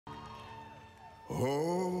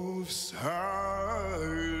of silence.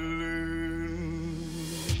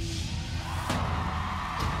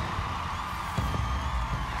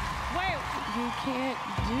 Wait, you can't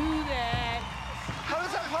do that. How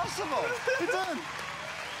is that possible? It's on.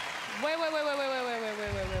 Wait,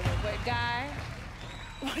 Guy.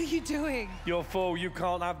 What are you doing? You're full. You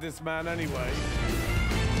can't have this man anyway.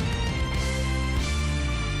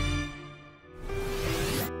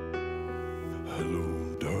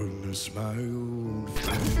 Hello, darkness, my old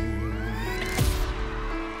friend.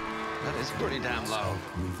 That is pretty damn low.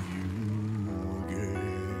 With you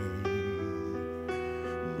again,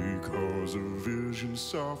 because a vision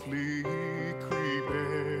softly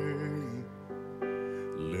creeping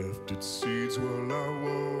left its seeds while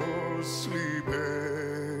I was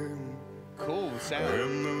sleeping. Cool sound.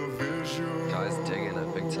 And the vision Guys digging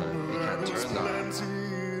it big time. You can't turn that.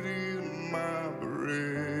 planted in my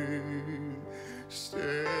brain still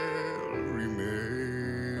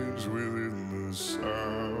remains within the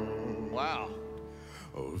sound. Wow.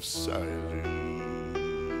 Of silence.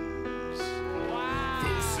 Wow.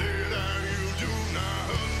 Folks say that you do not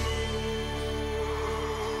know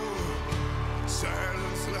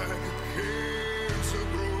silence like a cancer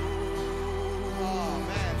grows. Oh,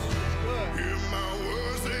 man, she's good. Hear my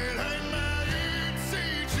words that I might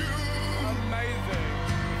teach you. Amazing.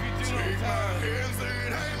 If you do Take not my turn. hands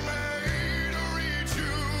that I might reach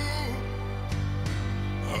you.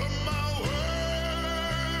 Of my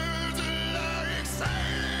words like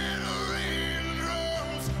excited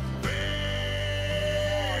raindrops fail,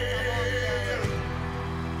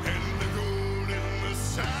 and the gold in the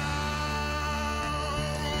sound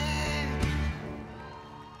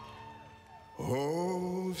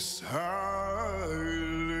of silence.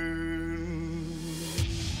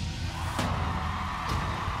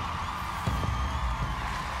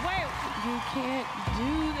 Wait, you can't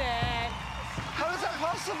do that. How is that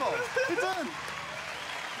possible? It's on.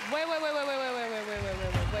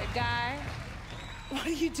 Wait, Guy. What are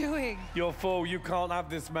you doing? You're full. You can't have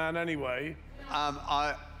this man anyway.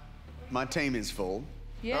 My team is full.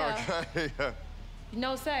 Yeah. Okay.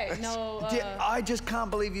 No say. No. I just can't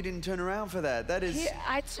believe you didn't turn around for that. That is.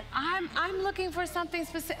 Yeah, I'm looking for something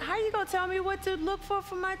specific. How are you gonna tell me what to look for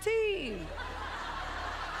my team?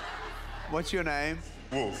 What's your name?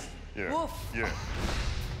 Wolf. Yeah. Wolf. Yeah.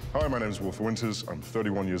 Hi, my name's Wolf Winters. I'm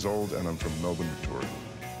 31 years old and I'm from Melbourne, Victoria.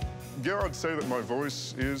 Yeah, I'd say that my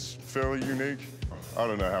voice is fairly unique. I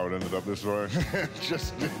don't know how it ended up this way. It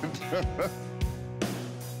just did.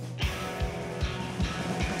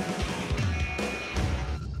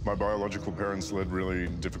 My biological parents led really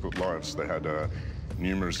difficult lives. They had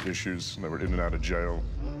numerous issues. They were in and out of jail.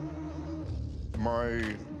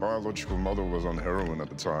 My biological mother was on heroin at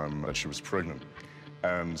the time that she was pregnant.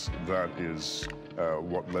 And that is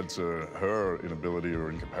what led to her inability or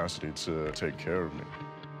incapacity to take care of me.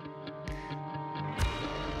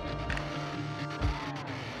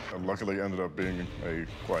 And luckily ended up being a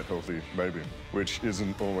quite healthy baby, which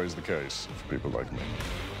isn't always the case for people like me.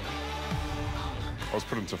 I was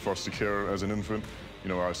put into foster care as an infant. You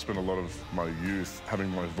know, I spent a lot of my youth having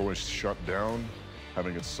my voice shut down,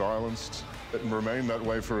 having it silenced. It remained that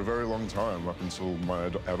way for a very long time, up until my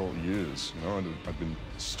adult years. You know, I'd been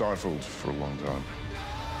stifled for a long time.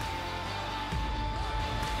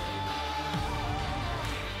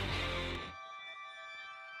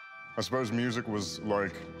 I suppose music was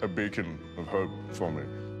like a beacon of hope for me.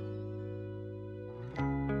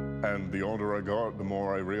 And the older I got, the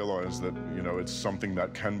more I realized that, you know, it's something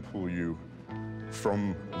that can pull you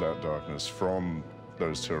from that darkness, from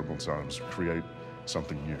those terrible times, create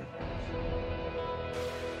something new.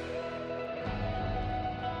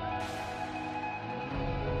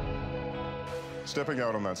 Stepping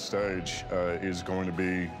out on that stage is going to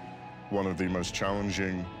be one of the most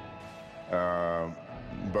challenging,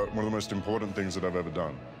 but one of the most important things that I've ever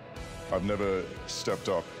done. I've never stepped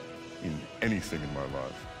up in anything in my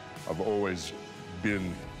life. I've always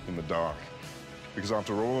been in the dark. Because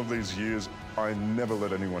after all of these years, I never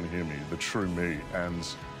let anyone hear me, the true me, and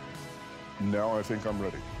now I think I'm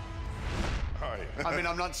ready. Hi. I mean,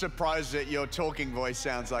 I'm not surprised that your talking voice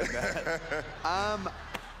sounds like that.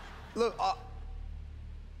 Look,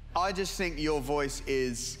 I just think your voice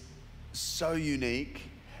is so unique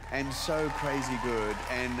and so crazy good,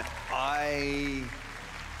 and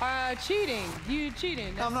Cheating. You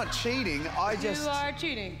cheating. I'm not cheating, I just... You are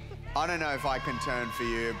cheating. I don't know if I can turn for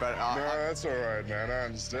you, but No, that's all right, man, I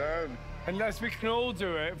understand. Unless we can all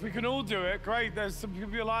do it. If we can all do it, great. There's some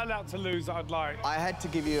people like that to lose that I'd like. I had to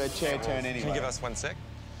give you a chair turn anyway. Can you give us 1 sec?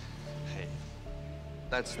 Hey.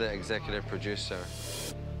 That's the executive producer.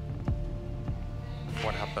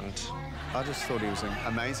 What happened? I just thought he was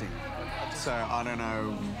amazing. So I don't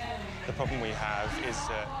know. The problem we have is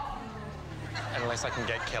that unless I can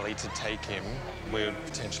get Kelly to take him, we would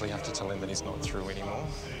potentially have to tell him that he's not through anymore.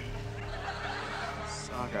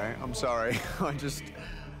 Okay, I'm sorry. I just...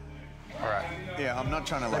 All right. Yeah, I'm not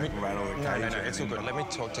trying to like rattle the cage. No, it's all good. Let me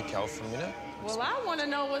talk to Kel for a minute. Well, I want to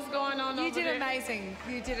know what's going on over there. You did amazing.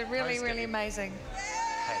 You did it really, really amazing.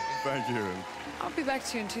 Thank you. I'll be back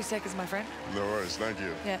to you in 2 seconds, my friend. No worries, thank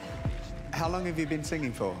you. Yeah. How long have you been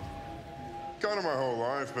singing for? Kind of my whole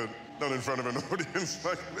life, but not in front of an audience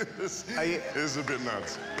like this. It's a bit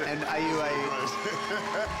nuts. And are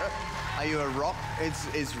you a rock?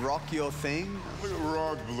 Is rock your thing?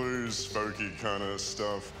 Rock, blues, folky kind of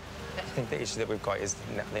stuff. I think the issue that we've got is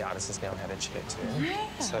the artist has now had a chair too. Yeah.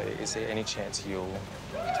 So is there any chance you'll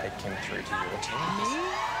take him through to your team? Me?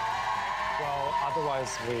 Well,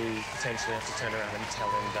 otherwise we potentially have to turn around and tell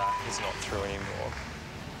him that he's not through anymore.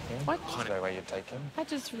 Yeah? What? I know where you'd take him. I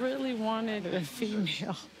just really wanted a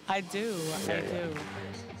female. I do. I do.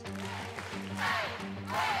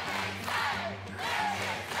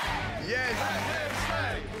 Yes. Let him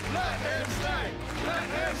stay. Let him stay. Let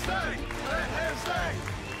him stay. Let him stay.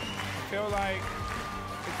 I feel like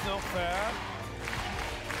it's not fair.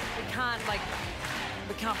 We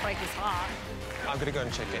can't break his heart. I'm going to go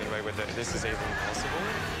and check anyway whether this is even possible.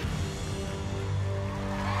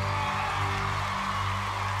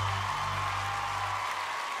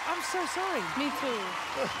 I'm so sorry. Me too.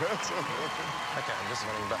 Okay, I'm just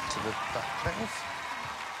running back to the back cave.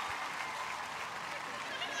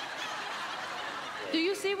 Do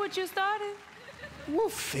you see what you started? We'll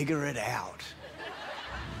figure it out.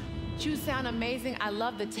 You sound amazing. I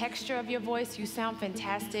love the texture of your voice. You sound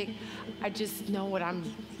fantastic. I just know what I'm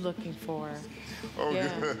looking for. Oh, Yeah.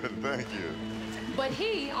 good, thank you. But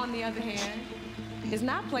he, on the other hand, is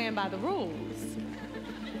not playing by the rules.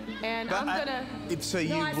 And But I'm gonna. So you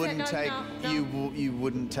No, I said wouldn't no, take no. you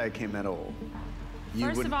wouldn't take him at all. You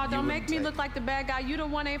First of wouldn't- all, you don't wouldn't make me take- look like the bad guy. You the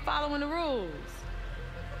one ain't following the rules.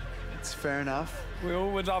 It's fair enough. We all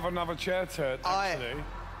would have another chair turn, actually.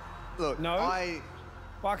 Look, No?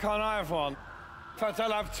 Why can't I have one? In fact,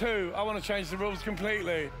 I'll have two. I want to change the rules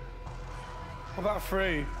completely. What about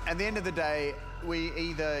three? At the end of the day,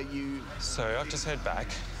 So I've just heard back.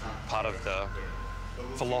 Part of the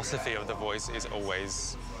philosophy of The Voice is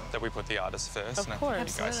always that we put the artist first. Of and course. I think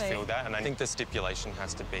you guys Absolutely. feel that. And I think the stipulation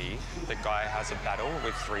has to be the guy has a battle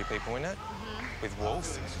with 3 people in it, with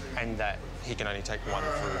Wolf, and that he can only take one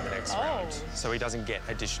through in the next round. So he doesn't get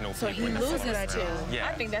additional So people he in the loses following too. round. Yeah.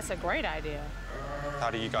 I think that's a great idea. How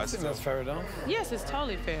do you guys I think feel? that's fair enough. Yes, it's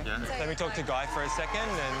totally fair. Yeah. Let me talk to Guy for a second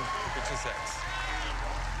and give 2 secs.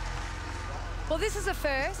 Well, this is a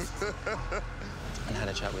first. And had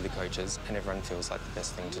a chat with the coaches, and everyone feels like the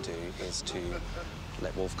best thing to do is to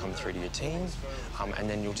let Wolf come through to your team, and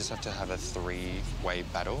then you'll just have to have a 3-way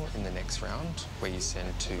battle in the next round where you send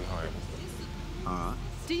 2 home.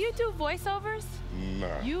 Do you do voiceovers?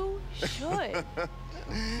 No. You should.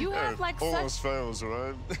 You have like Almost such. fails,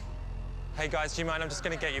 right? Hey guys, do you mind? I'm just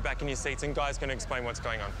going to get you back in your seats, and Guy's going to explain what's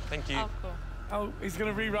going on. Thank you. Oh, cool. Oh, he's going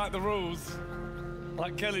to rewrite the rules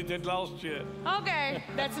like Kelly did last year. Okay,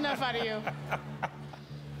 that's enough out of you.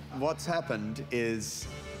 What's happened is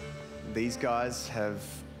these guys have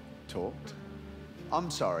talked. I'm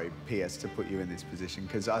sorry, PS, to put you in this position,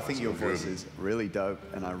 because I think your all good. voice is really dope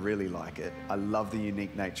and I really like it. I love the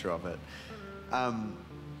unique nature of it.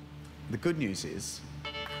 The good news is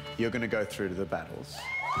you're going to go through to the battles.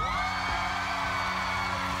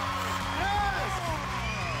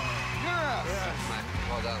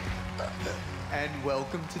 Well done. And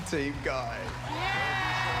welcome to Team Guy.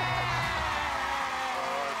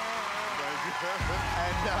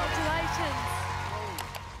 And, Congratulations.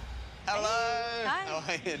 hello. Hi. How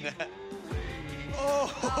are you, Nat? Oh,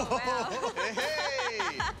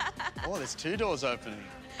 hey. Oh, there's 2 doors opening.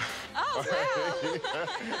 Oh,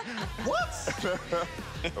 wow. What?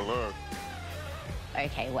 Hello.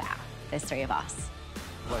 Okay, wow. There's 3 of us.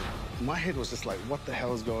 Like, my head was just like, what the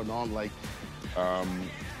hell is going on? Like,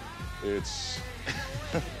 It's...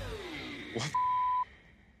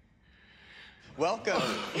 Welcome.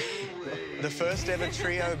 The first ever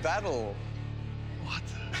trio battle. what?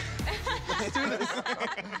 Let's do this.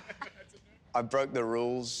 I broke the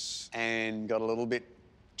rules and got a little bit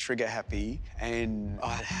trigger happy, and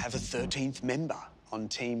I have a 13th member on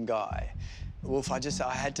Team Guy. Wolf, I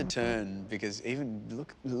had to turn because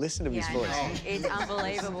listen to his voice. It's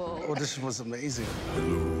unbelievable. Audition was amazing.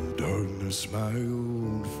 Hello, darkness, my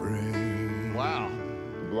old friend. Wow.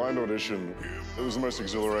 Blind Audition, it was the most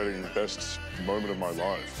exhilarating, best moment of my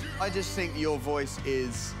life. I just think your voice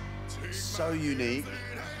is so unique.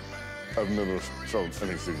 I've never felt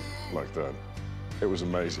anything like that. It was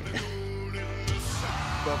amazing.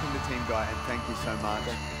 Welcome to Team Guy, and thank you so much.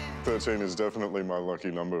 13 is definitely my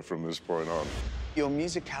lucky number from this point on. Your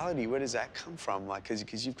musicality, where does that come from? Like,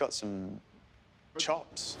 because you've got some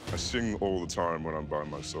chops. I sing all the time when I'm by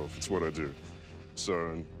myself. It's what I do.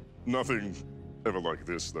 So nothing ever like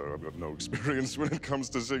this, though. I've got no experience when it comes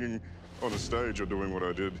to singing on a stage or doing what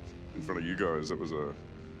I did in front of you guys. That was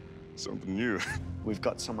something new. We've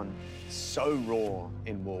got someone so raw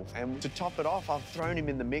in Wolf. And to top it off, I've thrown him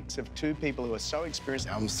in the mix of two people who are so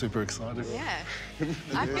experienced. I'm super excited. Yeah.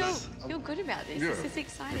 I feel good about this. Yeah. This is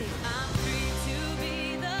exciting.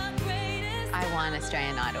 I won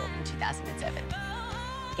Australian Idol in 2007.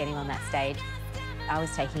 Getting on that stage, I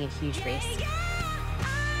was taking a huge risk.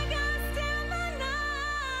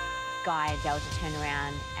 Guy and Delta turn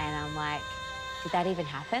around and I'm like, did that even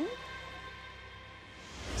happen?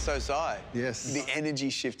 So, Zy, Yes. the energy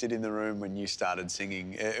shifted in the room when you started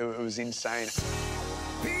singing. It was insane.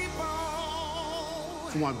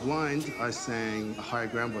 For my Blind, I sang Higher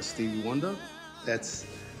Ground by Stevie Wonder. That's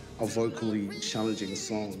a vocally challenging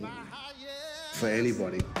song for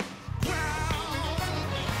anybody.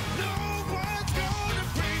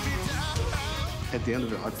 At the end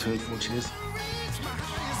of it, I turned 4 chairs.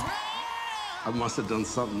 I must have done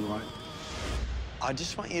something right. I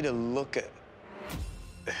just want you to look at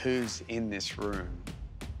who's in this room.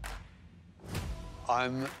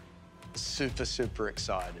 I'm super, super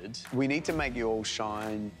excited. We need to make you all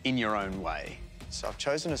shine in your own way. So I've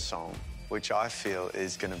chosen a song which I feel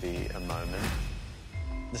is going to be a moment.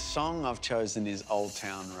 The song I've chosen is Old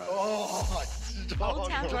Town Road. Oh, Old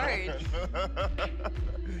Town Road.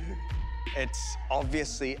 It's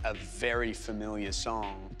obviously a very familiar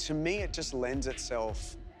song. To me, it just lends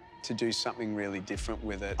itself to do something really different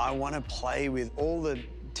with it. I want to play with all the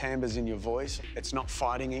timbres in your voice. It's not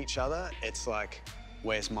fighting each other. It's like,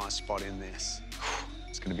 where's my spot in this?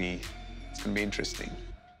 It's gonna be interesting.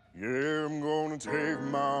 Yeah, I'm gonna take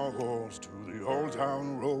my horse to the old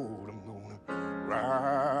town road. I'm gonna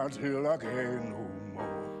ride till I can't no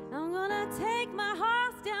more. I'm gonna take my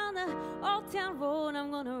horse down the old town road.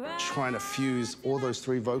 I'm gonna ride. Trying to fuse all those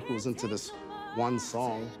 3 vocals into this one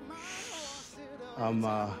song. I'm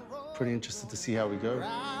pretty interested to see how we go.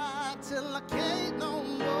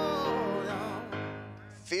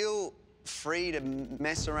 Feel free to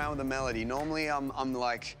mess around with the melody. Normally, I'm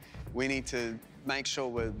like, we need to make sure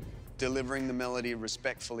we're delivering the melody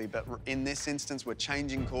respectfully, but in this instance, we're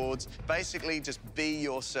changing chords. Basically, just be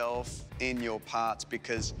yourself in your parts,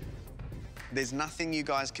 because there's nothing you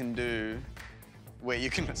guys can do where you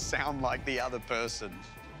can sound like the other person.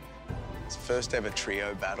 It's first ever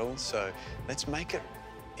trio battle, so let's make it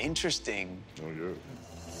interesting. Oh, yeah.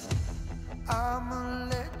 I'm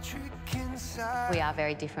electric inside. We are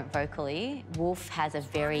very different vocally. Wolf has a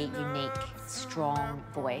very unique, strong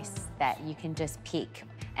voice that you can just pick,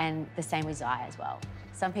 and the same with Zy as well.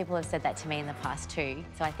 Some people have said that to me in the past too,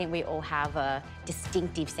 so I think we all have a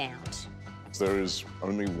distinctive sound. There is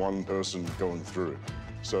only one person going through,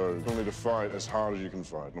 so you'll need to fight as hard as you can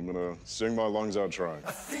fight. I'm gonna sing my lungs out trying.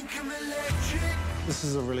 I think I'm electric. This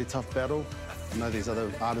is a really tough battle. I know these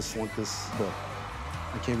other artists want this, but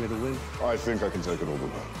I came here to win. I think I can take it all the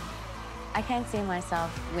way. I can see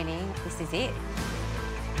myself winning. This is it.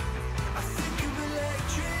 I think I'm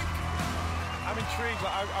electric. I'm intrigued.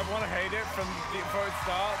 Like, I want to hate it from before it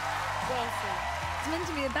starts. It's meant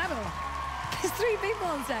to be a battle. There's 3 people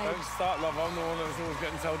on stage. Don't start, love. I'm the one that's always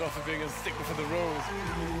getting told off for being a stickler for the rules.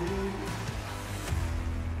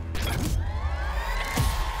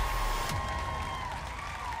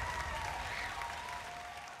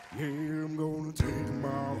 Yeah, I'm gonna take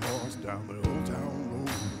my horse down the old town road.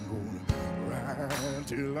 I'm gonna ride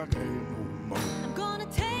till I can't no more. I'm gonna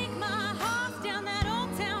take my horse down that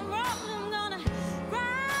old town road. I'm gonna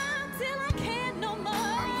ride till I can't no more.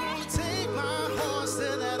 I'm gonna take my horse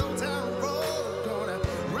to that old town road. Gonna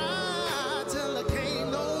ride till I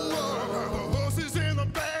can't no more. I got the horses in the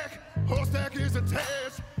back, horse tack is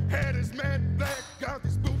attached. Head is matte black, got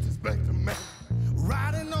these boots is black to match.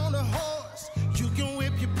 Riding on a horse, you can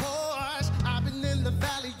whip your Porsche. I've been in the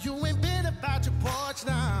valley, you ain't been about your porch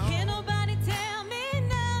now. Can't nobody tell me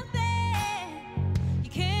nothing. You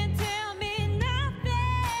can't tell me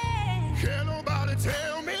nothing. Can't nobody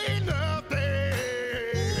tell me nothing.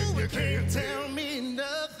 Ooh, You can't tell me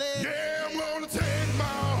nothing. Yeah, I'm gonna take my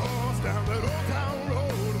horse down that old town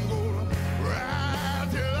road. I'm gonna ride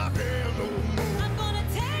till I can't no more. I'm gonna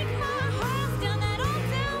take my horse down that old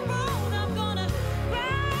town road. I'm gonna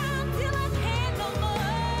ride till I can't no more.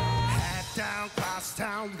 Hat down, cross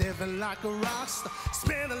town, living like a rock star.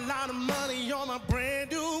 Spent a lot of money on my brand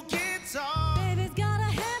new guitar. Baby's got a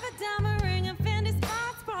heavy diamond ring and Fendi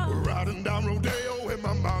sports bra. Riding down Rodeo in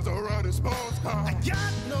my Maserati sports car. I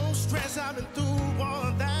got no stress, I've been through all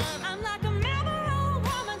of that. I'm like a Marlboro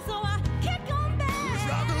woman, so I kick on back.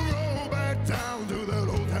 Try to roll back down to that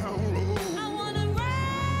old town road. I wanna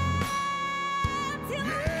ride till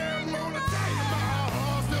Yeah, I'm gonna take my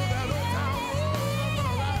horse to that old town road. I'm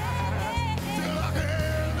gonna ride till I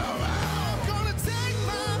can't no more. I'm gonna take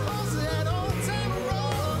my horse to that old town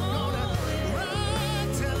road. I'm gonna ride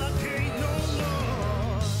till I can't no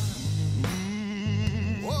more.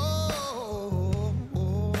 Whoa.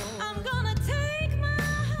 I'm gonna take my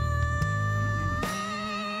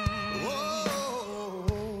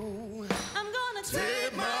Whoa. I'm gonna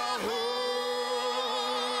Take my horse.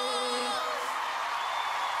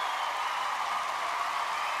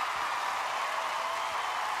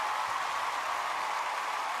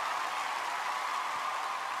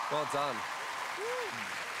 Well done.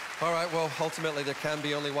 All right, well, ultimately there can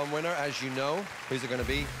be only one winner, as you know. Who's it going to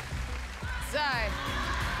be? So, I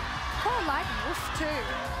like Wolf too.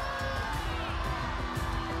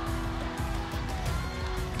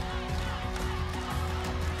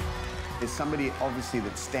 There's somebody obviously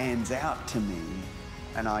that stands out to me,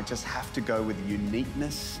 and I just have to go with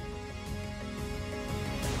uniqueness.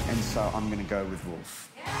 And so I'm going to go with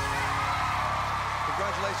Wolf.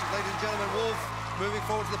 Congratulations, ladies and gentlemen. Wolf moving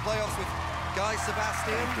forward to the playoffs with Guy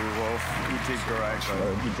Sebastian. Thank you, Wolf. You did great.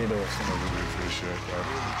 You did awesome. I really appreciate that.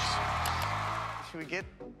 Should we get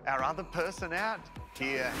our other person out?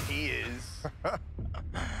 Here he is.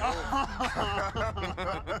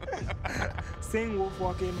 Seeing Wolf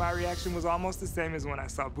walk in, my reaction was almost the same as when I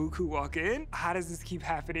saw Buku walk in. How does this keep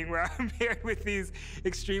happening where I'm paired with these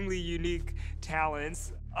extremely unique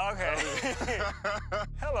talents? Okay.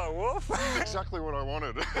 Hello, Wolf. Exactly what I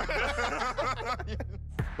wanted.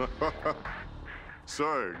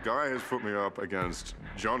 So, Guy has put me up against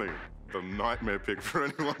Johnny, the nightmare pick for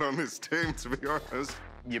anyone on this team, to be honest.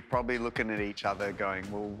 You're probably looking at each other going,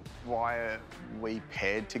 well, why are we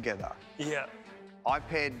paired together? Yeah. I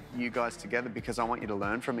paired you guys together because I want you to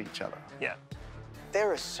learn from each other. Yeah.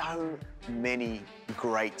 There are so many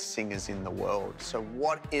great singers in the world. So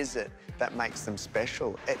what is it that makes them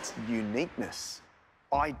special? It's uniqueness.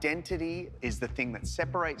 Identity is the thing that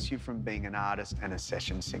separates you from being an artist and a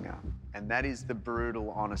session singer. And that is the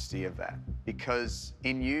brutal honesty of that. Because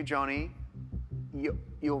in you, Johnny,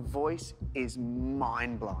 your voice is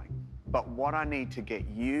mind-blowing. But what I need to get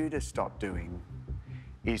you to stop doing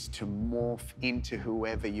is to morph into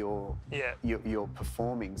whoever you're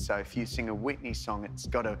performing. So if you sing a Whitney song, it's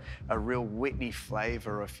got a real Whitney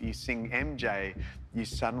flavor. If you sing MJ, you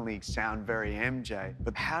suddenly sound very MJ.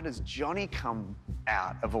 But how does Johnny come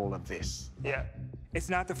out of all of this? Yeah. It's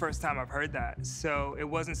not the first time I've heard that, so it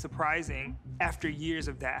wasn't surprising. After years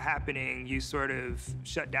of that happening, you sort of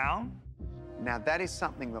shut down. Now, that is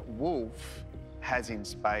something that Wolf has in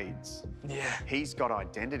spades. Yeah. He's got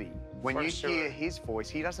identity. When For you sure. hear his voice,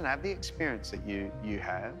 he doesn't have the experience that you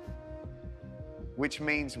have, which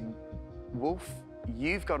means, Wolf,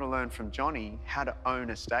 you've got to learn from Johnny how to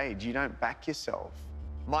own a stage. You don't back yourself.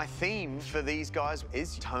 My theme for these guys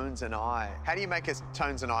is Tones and I. How do you make a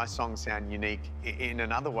Tones and I song sound unique in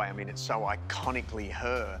another way? I mean, it's so iconically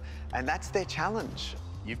her, and that's their challenge.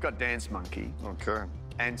 You've got Dance Monkey. Okay.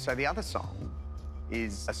 And so the other song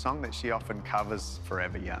is a song that she often covers,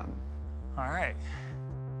 Forever Young. All right.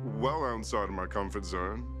 Well outside of my comfort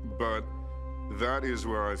zone, but that is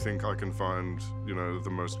where I think I can find, you know, the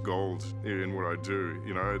most gold in what I do.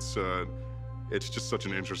 You know, it's just such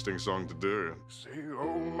an interesting song to do. See,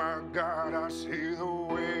 oh my God, I see the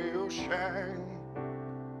way you shine.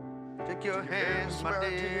 Take your hands, my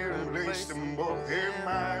dear, and place them both in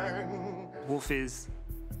mine. Wolf is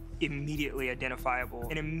immediately identifiable.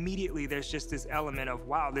 And immediately there's just this element of,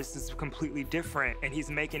 wow, this is completely different, and he's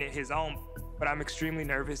making it his own. But I'm extremely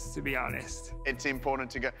nervous, to be honest. It's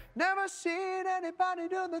important to go, never seen anybody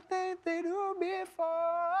do the things they do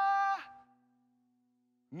before.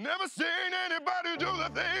 Never seen anybody do the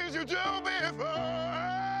things you do before.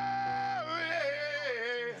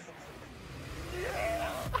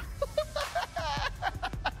 Yeah.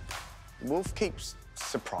 Wolf keeps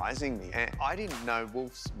surprising me. And I didn't know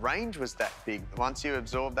Wolf's range was that big. Once you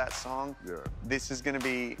absorb that song, this is going to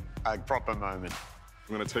be a proper moment.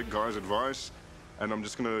 I'm going to take Guy's advice, and I'm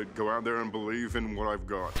just going to go out there and believe in what I've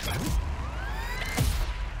got.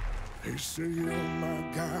 They say, oh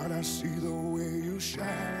my God, I see the way you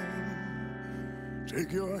shine.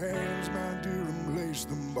 Take your hands, my dear, and place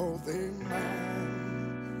them both in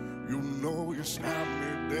mine. You know you stopped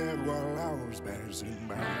me dead while I was passing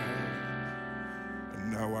by.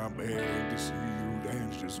 now I beg to see you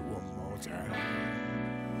dance just one more time.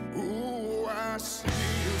 Ooh, I see you,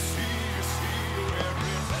 see you, see you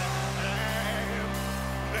every time.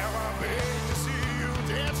 Now I beg to see you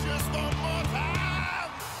dance just one more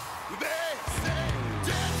time. They say,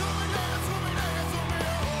 dance with me, dance with me, dance with me,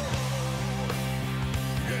 oh.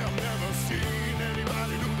 Yeah, I've never seen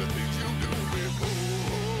anybody do the things you do before.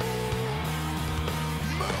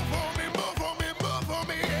 Move for me, move for me, move for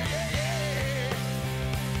me, yeah, yeah,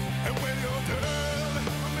 yeah. And when you're done,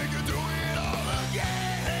 I'll make you do it all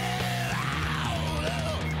again. Oh,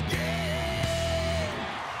 yeah. Okay.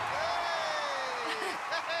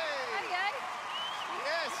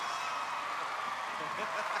 Yes.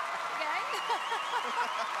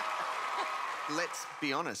 Let's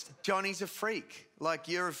be honest. Johnny's a freak. Like,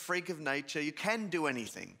 you're a freak of nature. You can do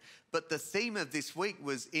anything. But the theme of this week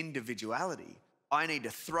was individuality. I need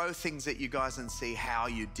to throw things at you guys and see how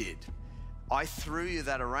you did. I threw you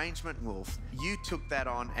that arrangement, Wolf. You took that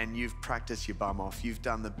on and you've practiced your bum off. You've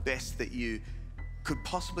done the best that you could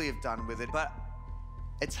possibly have done with it, but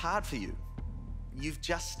it's hard for you. You've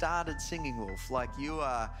just started singing, Wolf. Like, you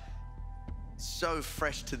are so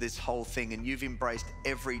fresh to this whole thing and you've embraced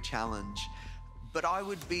every challenge. But I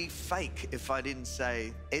would be fake if I didn't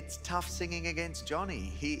say it's tough singing against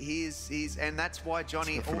Johnny. He's and that's why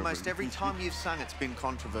Johnny, Definitely. almost every time you've sung, it's been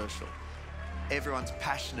controversial. Everyone's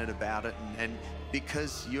passionate about it, and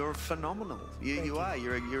because you're phenomenal. You are.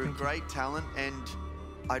 You're a great talent, and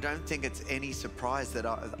I don't think it's any surprise that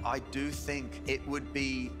I do think it would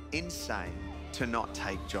be insane to not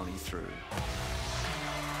take Johnny through.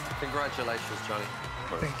 Congratulations, Johnny.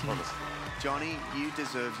 Thank you. Honestly. Johnny, you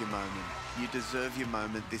deserve your moment. You deserve your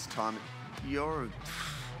moment this time. You're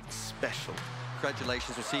special.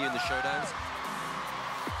 Congratulations. We'll see you in the showdowns.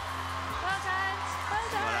 Well done. Well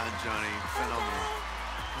done. Well done, Johnny. Phenomenal.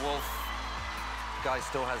 Wolf, guy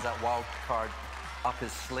still has that wild card up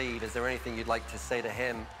his sleeve. Is there anything you'd like to say to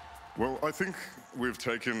him? Well, I think we've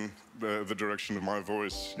taken the direction of my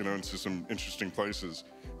voice, into some interesting places.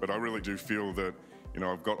 But I really do feel that,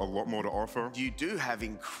 I've got a lot more to offer. You do have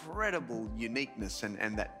incredible uniqueness,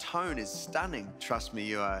 and that tone is stunning. Trust me,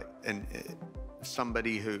 you are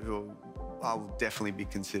somebody who I will definitely be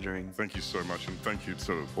considering. Thank you so much, and thank you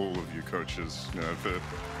to all of you coaches, for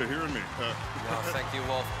hearing me. No, thank you,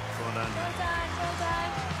 Wolf. Well done. Well done. Well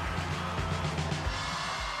done.